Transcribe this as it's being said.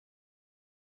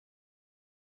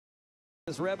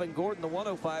Revan Gordon, the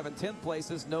 105, and 10th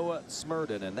place is Noah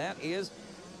Smurden. And that is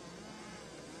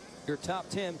your top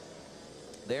 10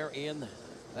 there in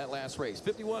that last race.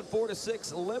 51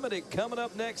 4-6 Limited coming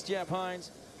up next, Jeff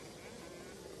Hines.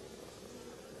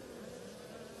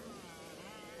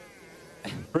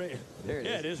 There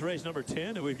it is race number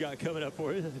 10 that we've got coming up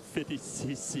for you.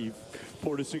 50cc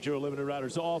 4-6 Euro Limited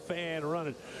riders off and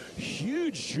running.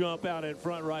 Huge jump out in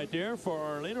front right there for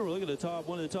our leader. We're looking at the top,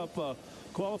 one of the top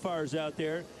qualifiers out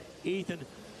there, Ethan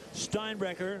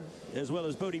Steinbrecher, as well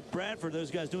as Bodie Bradford.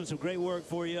 Those guys doing some great work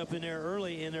for you up in there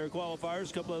early in their qualifiers.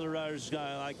 A couple other riders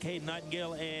like Caden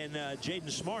Nightingale and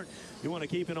Jaden Smart you want to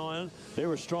keep an eye on. They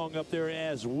were strong up there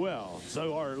as well.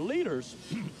 So our leaders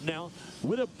now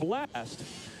with a blast.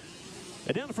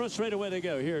 And down the front straight away they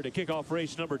go here to kick off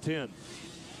race number 10.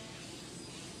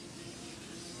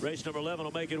 Race number 11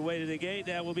 will make it way to the gate.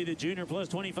 That will be the Junior Plus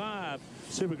 25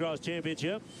 Supercross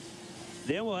Championship.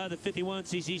 Then we'll have the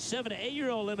 51cc 7 to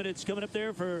 8-year-old limiteds coming up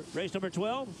there for race number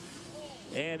 12.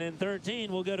 And in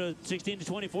 13, we'll go to 16 to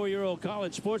 24-year-old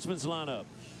college sportsman's lineup.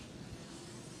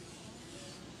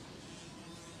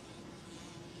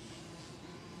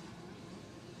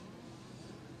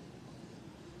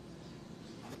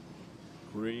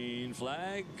 Green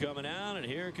flag coming out, and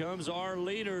here comes our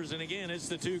leaders. And again, it's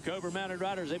the two Cobra-mounted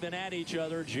riders. They've been at each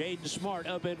other. Jaden Smart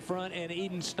up in front and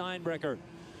Eden Steinbrecher.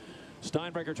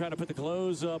 Steinbrecher trying to put the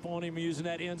close up on him using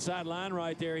that inside line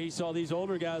right there. He saw these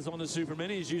older guys on the Super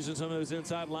Minis using some of those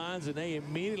inside lines, and they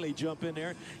immediately jump in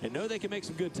there and know they can make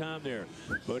some good time there.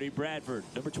 Bodie Bradford,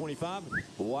 number 25,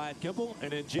 Wyatt Kemple,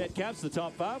 and then Jed Capps, the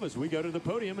top 5 as we go to the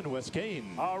podium in West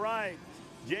Kane. All right,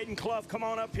 Jaden Clough, come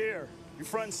on up here. You're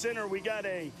front and center. We got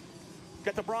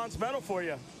the bronze medal for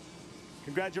you.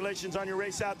 Congratulations on your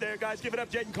race out there. Guys, give it up,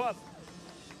 Jaden Clough.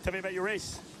 Tell me about your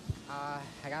race.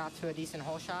 I got off to a decent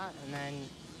hole shot and then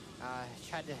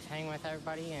tried to hang with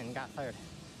everybody and got third.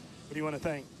 What do you want to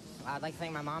thank? I'd like to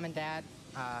thank my mom and dad,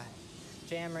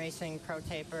 Jam Racing, Pro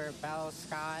Taper, Bell,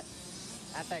 Scott,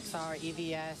 FXR,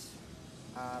 EVS,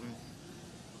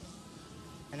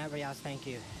 and everybody else. Thank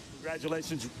you.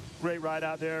 Congratulations. Great ride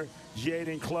out there.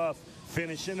 Jaden Clough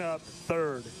finishing up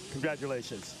third.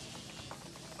 Congratulations.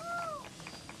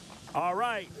 All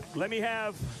right, let me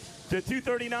have the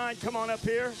 239 come on up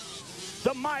here.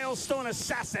 The Milestone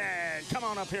Assassin. Come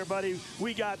on up here, buddy.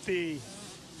 We got the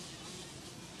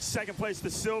second place, the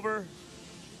silver.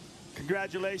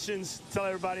 Congratulations. Tell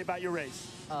everybody about your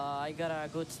race. I got a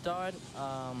good start.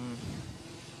 I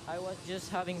was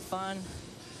just having fun,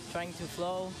 trying to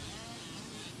flow,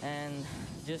 and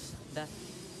just that.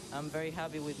 I'm very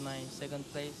happy with my second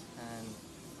place and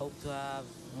hope to have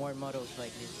more models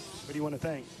like this. What do you want to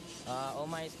thank? All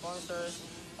my sponsors,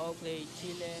 Oakley,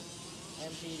 Chile,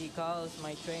 MPD Calls,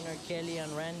 my trainer Kelly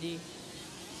and Randy,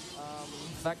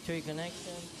 Factory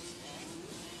Connection,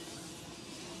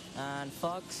 and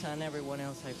Fox, and everyone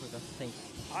else I forgot. Thank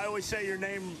you. I always say your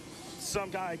name, some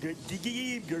guy,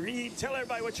 Garib. Tell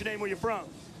everybody what's your name, where you're from.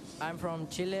 I'm from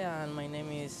Chile, and my name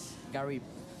is Garib.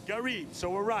 Garib, so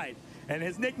we're right. And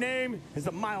his nickname is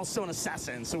the Milestone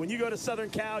Assassin. So when you go to Southern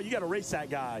Cal, you got to race that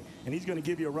guy, and he's going to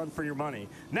give you a run for your money.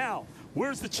 Now,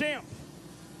 where's the champ?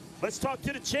 Let's talk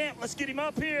to the champ. Let's get him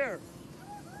up here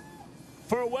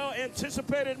for a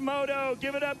well-anticipated moto.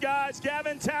 Give it up, guys.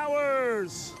 Gavin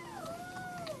Towers.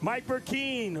 Mike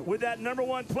Burkeen with that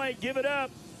 #1 plate. Give it up.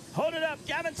 Hold it up,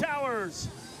 Gavin Towers.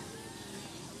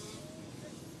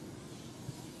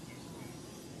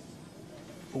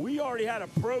 We already had a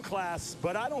pro class,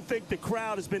 but I don't think the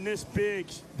crowd has been this big,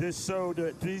 to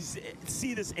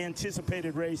see this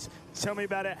anticipated race. Tell me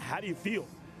about it. How do you feel?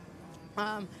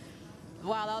 Wow,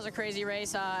 that was a crazy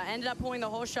race. Ended up pulling the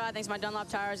whole shot thanks to my Dunlop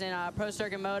tires and Pro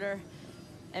Circuit motor.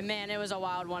 And man, it was a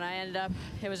wild one.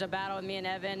 It was a battle with me and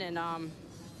Evan, and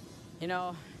you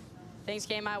know, things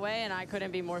came my way, and I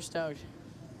couldn't be more stoked.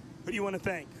 Who do you want to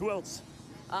thank? Who else?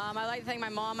 I'd like to thank my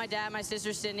mom, my dad, my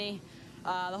sister Sydney, the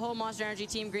whole Monster Energy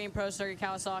Team Green Pro Circuit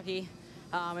Kawasaki. It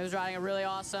was riding a really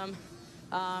awesome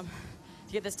to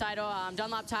get this title.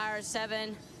 Dunlop tires,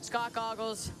 7, Scott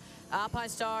goggles, Alpine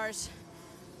Stars,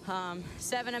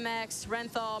 7MX,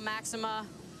 Renthal, Maxima,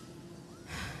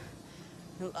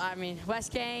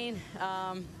 West Kane,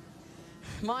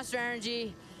 Monster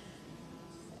Energy,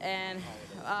 and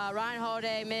Ryan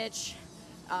Holiday, Mitch.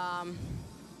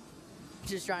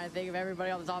 Just trying to think of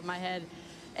everybody off the top of my head.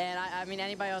 And I mean,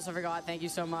 anybody else I forgot, thank you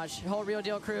so much. The whole Real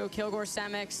Deal crew, Kilgore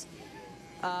Semix.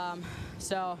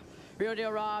 So, Real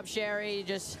Deal Rob, Sherry,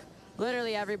 just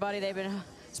literally everybody. They've been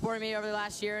supporting me over the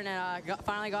last year, and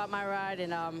finally got my ride,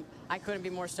 and I couldn't be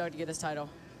more stoked to get this title.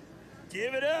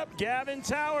 Give it up, Gavin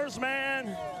Towers,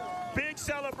 man. Big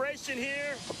celebration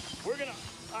here. We're going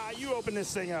to, you open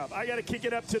this thing up. I got to kick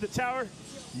it up to the tower.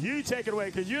 You take it away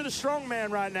because you're the strong man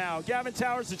right now. Gavin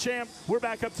Towers, the champ. We're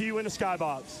back up to you in the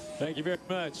skybox. Thank you very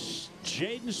much.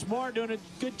 Jaden Smart doing a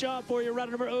good job for you.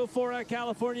 Rider number 04 out of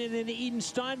California, and then Eden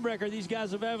Steinbrecher. These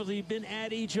guys have obviously been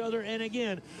at each other, and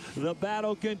again, the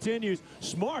battle continues.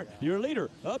 Smart, your leader,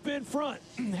 up in front.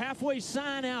 Halfway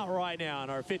sign out right now in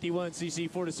our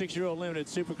 51cc 4 to 6-year-old limited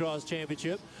Supercross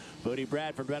Championship. Bodie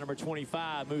Bradford, rider number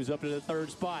 25, moves up to the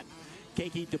 3rd spot.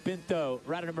 Keiki DePinto,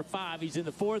 rider number 5, he's in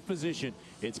the 4th position.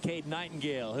 It's Cade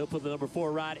Nightingale. He'll put the number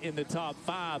 4 ride in the top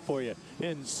 5 for you.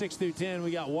 In 6 through 10,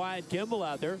 we got Wyatt Kimball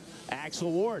out there. Axel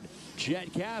Ward,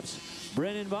 Jet Caps,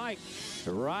 Brennan Vike,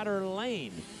 Ryder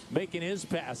Lane making his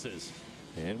passes.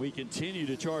 And we continue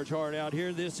to charge hard out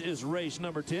here. This is race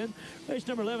number 10. Race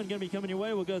number 11 going to be coming your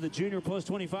way. We'll go to the junior plus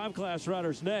 25 class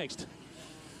riders next.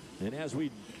 And as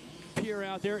we peer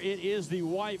out there, it is the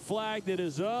white flag that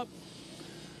is up.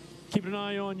 Keep an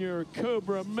eye on your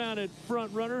Cobra mounted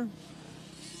front runner.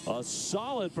 A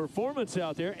solid performance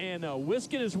out there, and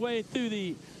whisking his way through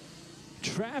the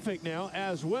traffic now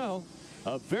as well.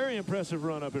 A very impressive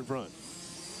run up in front.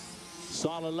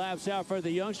 Solid laps out for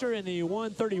the youngster in the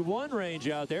 131 range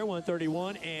out there.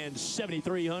 131 and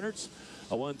 7300ths.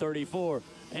 A 134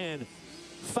 and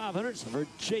 500ths for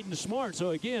Jaden Smart.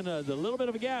 So again, the little bit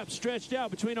of a gap stretched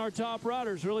out between our top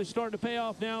riders really starting to pay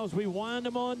off now as we wind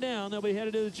them on down. They'll be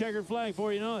headed to the checkered flag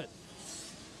before you know it.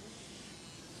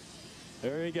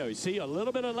 There you go. You see a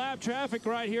little bit of lap traffic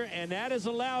right here, and that is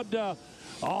allowed,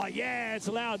 oh yeah, it's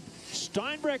allowed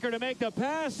Steinbrecher to make the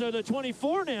pass to the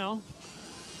 24 now.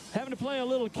 Having to play a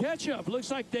little catch-up.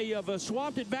 Looks like they have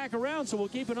swapped it back around, so we'll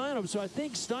keep an eye on them. So I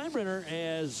think Steinbrenner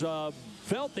has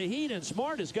felt the heat, and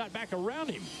Smart has got back around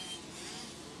him.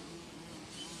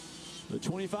 The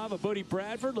 25 of Bodie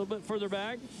Bradford, a little bit further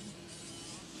back.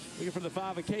 Looking for the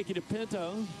 5 of Keiki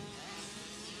DePinto.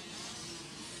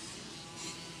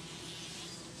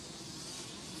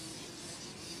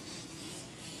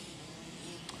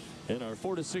 In our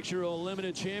 4 to 6-year-old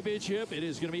limited championship, it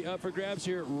is going to be up for grabs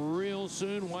here real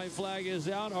soon. White flag is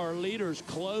out. Our leaders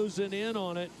closing in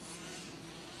on it.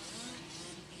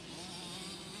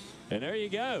 And there you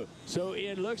go. So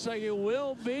it looks like it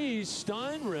will be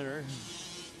Steinbrecher,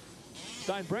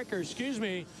 excuse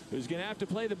me, who's going to have to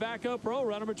play the backup role,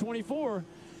 round number 24.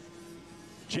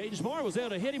 Jaden Smart was able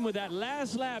to hit him with that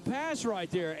last lap pass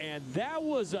right there, and that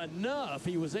was enough.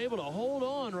 He was able to hold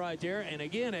on right there, and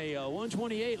again, a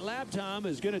 128 lap time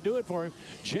is going to do it for him.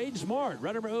 Jaden Smart,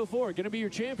 rider number 04, going to be your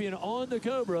champion on the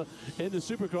Cobra in the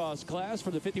Supercross class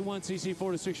for the 51cc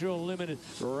 4 to 6-year-old limited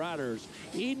riders.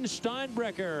 Eden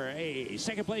Steinbrecher, a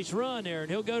second-place run there,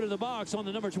 and he'll go to the box on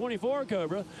the number 24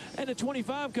 Cobra and the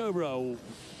 25 Cobra,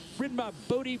 ridden by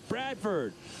Bodie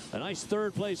Bradford. A nice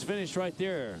third-place finish right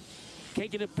there.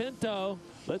 Keiki DePinto,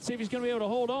 let's see if he's going to be able to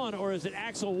hold on, or is it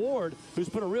Axel Ward who's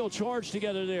put a real charge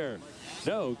together there?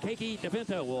 No, Keiki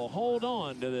DePinto will hold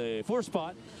on to the 4th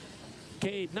spot.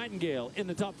 Cade Nightingale in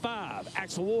the top 5.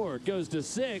 Axel Ward goes to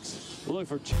 6. We'll look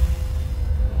for